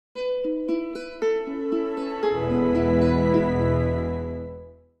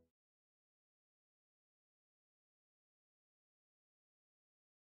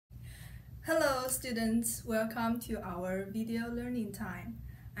Hello students, welcome to our video learning time.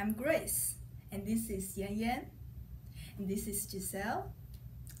 I'm Grace and this is Yan Yan and this is Giselle.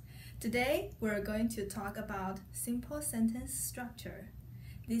 Today we're going to talk about simple sentence structure.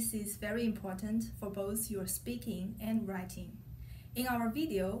 This is very important for both your speaking and writing. In our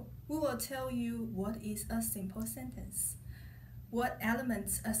video, we will tell you what is a simple sentence, what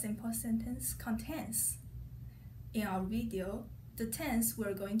elements a simple sentence contains. In our video, the tense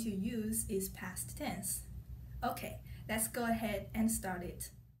we're going to use is past tense. Okay, let's go ahead and start it.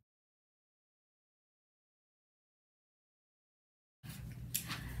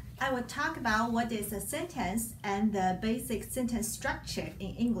 I will talk about what is a sentence and the basic sentence structure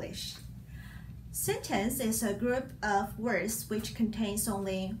in English. Sentence is a group of words which contains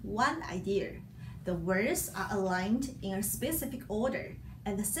only one idea. The words are aligned in a specific order,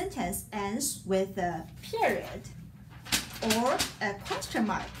 and the sentence ends with a period or a question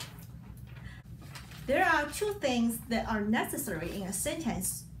mark. There are two things that are necessary in a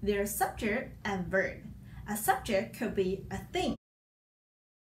sentence. Their subject and verb. A subject could be a thing,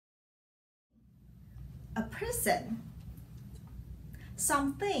 a person,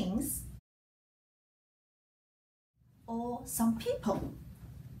 some things, or some people.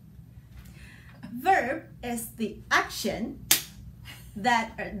 Verb is the action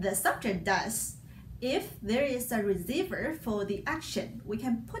that the subject does. If there is a receiver for the action, we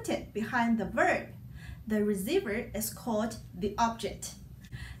can put it behind the verb. The receiver is called the object.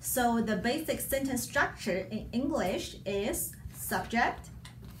 So the basic sentence structure in English is subject,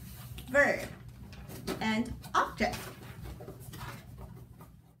 verb, and object.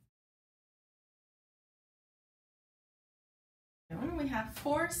 We have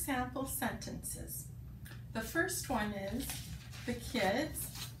 4 sample sentences. The first one is, the kids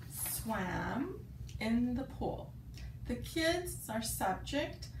swam in the pool. The kids are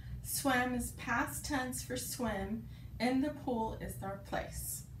subject, swam is past tense for swim, in the pool is their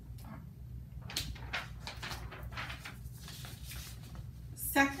place.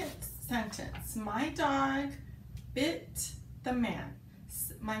 Second sentence, my dog bit the man.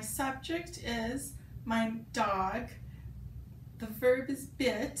 My subject is my dog, the verb is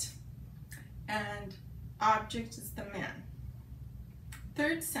bit, and object is the man.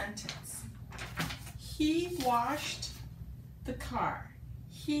 Third sentence, he washed the car.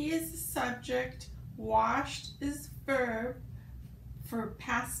 He is the subject, washed is verb for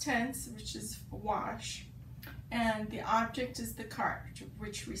past tense, which is wash, and the object is the car,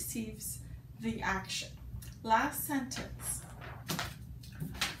 which receives the action. Last sentence,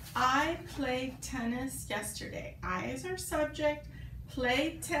 I played tennis yesterday. I is our subject,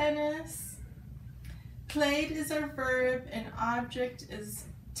 played tennis. Played is our verb and object is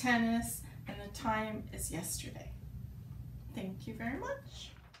tennis, and the time is yesterday. Thank you very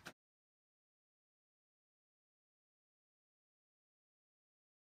much.